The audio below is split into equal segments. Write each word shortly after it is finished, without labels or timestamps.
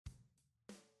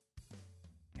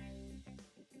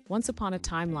Once upon a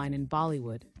timeline in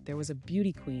Bollywood, there was a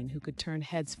beauty queen who could turn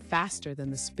heads faster than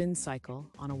the spin cycle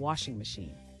on a washing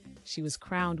machine. She was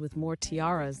crowned with more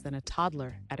tiaras than a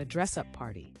toddler at a dress-up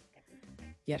party.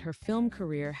 Yet her film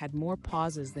career had more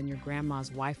pauses than your grandma's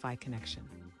Wi-Fi connection.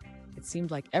 It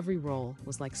seemed like every role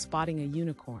was like spotting a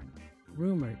unicorn,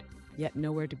 rumored, yet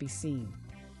nowhere to be seen.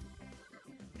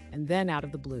 And then out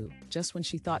of the blue, just when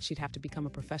she thought she'd have to become a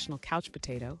professional couch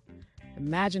potato,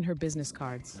 imagine her business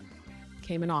cards,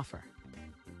 came an offer.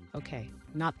 Okay,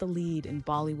 not the lead in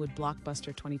Bollywood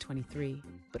blockbuster 2023,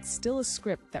 but still a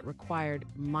script that required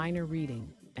minor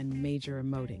reading and major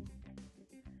emoting.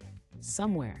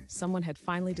 Somewhere, someone had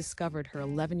finally discovered her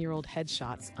 11-year-old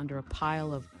headshots under a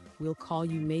pile of "we'll call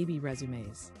you maybe"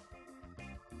 resumes.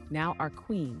 Now our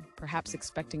queen, perhaps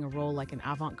expecting a role like an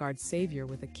avant-garde savior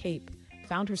with a cape,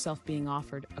 found herself being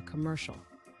offered a commercial.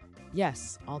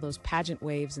 Yes, all those pageant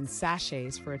waves and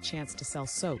sachets for a chance to sell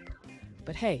soap.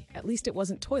 But hey, at least it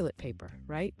wasn't toilet paper,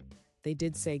 right? They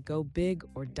did say go big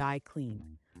or die clean.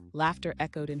 Laughter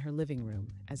echoed in her living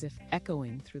room, as if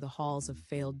echoing through the halls of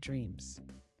failed dreams.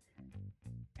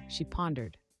 She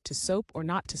pondered, to soap or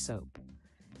not to soap?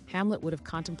 Hamlet would have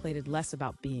contemplated less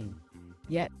about being.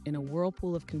 Yet, in a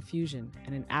whirlpool of confusion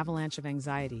and an avalanche of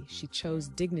anxiety, she chose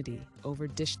dignity over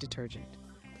dish detergent.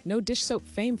 No dish soap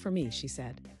fame for me, she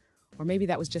said. Or maybe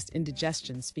that was just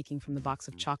indigestion speaking from the box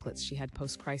of chocolates she had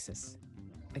post-crisis.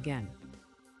 Again.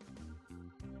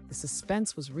 The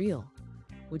suspense was real.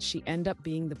 Would she end up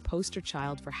being the poster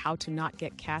child for how to not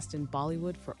get cast in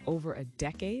Bollywood for over a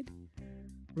decade?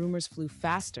 Rumors flew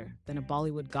faster than a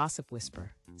Bollywood gossip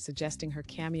whisper, suggesting her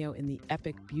cameo in the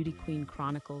epic Beauty Queen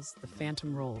Chronicles, The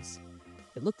Phantom Roles.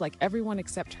 It looked like everyone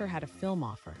except her had a film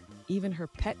offer. Even her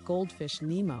pet goldfish,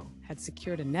 Nemo, had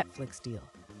secured a Netflix deal.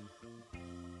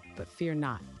 But fear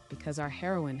not, because our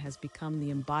heroine has become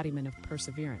the embodiment of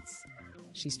perseverance.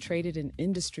 She's traded in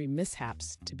industry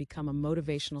mishaps to become a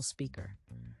motivational speaker.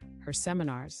 Her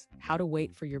seminars, How to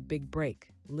Wait for Your Big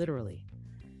Break, literally.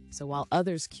 So while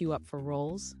others queue up for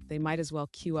roles, they might as well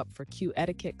queue up for queue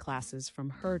etiquette classes from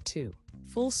her too.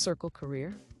 Full circle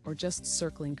career, or just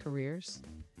circling careers?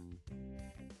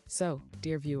 So,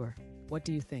 dear viewer, what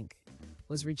do you think?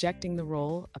 Was rejecting the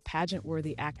role a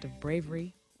pageant-worthy act of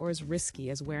bravery, or as risky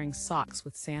as wearing socks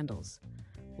with sandals?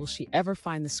 Will she ever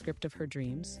find the script of her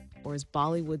dreams, or is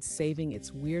Bollywood saving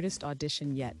its weirdest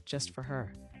audition yet just for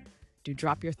her? Do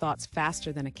drop your thoughts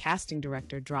faster than a casting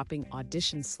director dropping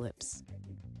audition slips.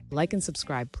 Like and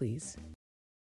subscribe, please.